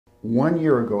1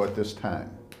 year ago at this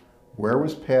time, where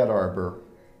was Pat Arbor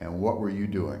and what were you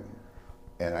doing?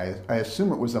 And I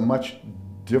assume it was a much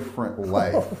different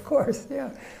life. Oh, of course,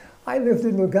 yeah. I lived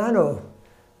in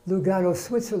Lugano,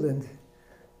 Switzerland.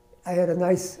 I had a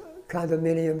nice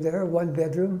condominium there, 1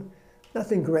 bedroom,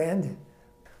 nothing grand.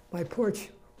 My porch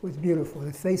was beautiful.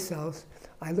 It faced south.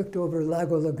 I looked over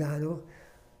Lago Lugano,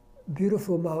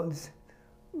 beautiful mountains,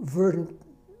 verdant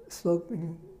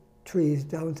sloping trees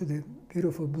down to the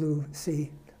beautiful blue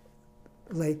sea,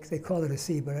 lake. They call it a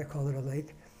sea, but I call it a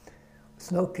lake.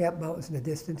 Snow-capped mountains in the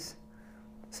distance.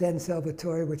 San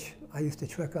Salvatore, which I used to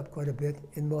trek up quite a bit,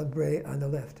 in Montbray on the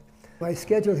left. My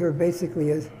schedule here basically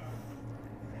is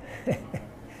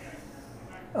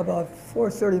about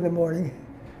 4:30 in the morning,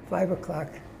 5 o'clock,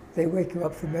 they wake you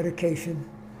up for medication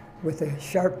with a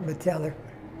sharp metallic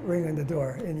ring on the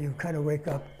door, and you kind of wake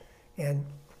up and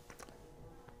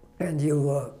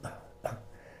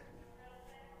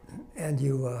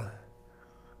you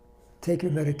take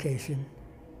your medication.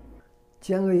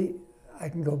 Generally, I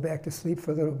can go back to sleep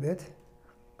for a little bit.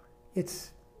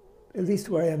 It's, at least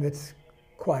where I am, it's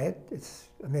quiet.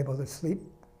 I'm able to sleep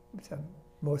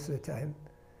most of the time.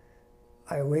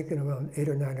 I awaken around 8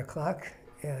 or 9 o'clock,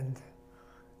 and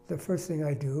the first thing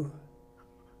I do,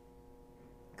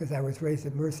 because I was raised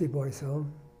at Mercy Boys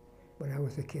Home when I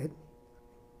was a kid,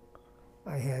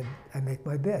 I make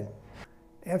my bed.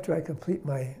 After I complete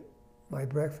my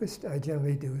breakfast, I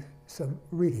generally do some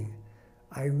reading.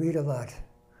 I read a lot.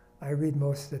 I read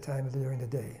most of the time during the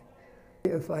day.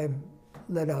 If I'm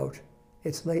let out,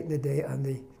 it's late in the day on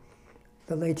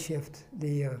the late shift,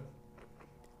 the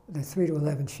 3 to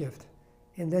 11 shift.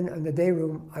 And then on the day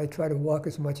room, I try to walk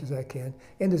as much as I can.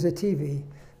 And there's a TV,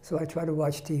 so I try to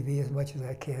watch TV as much as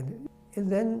I can. And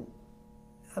then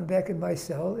I'm back in my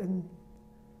cell, and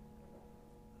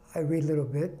I read a little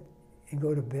bit and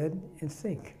go to bed and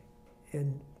think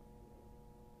and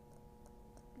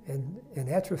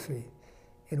atrophy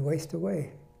and waste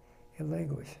away and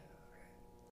languish.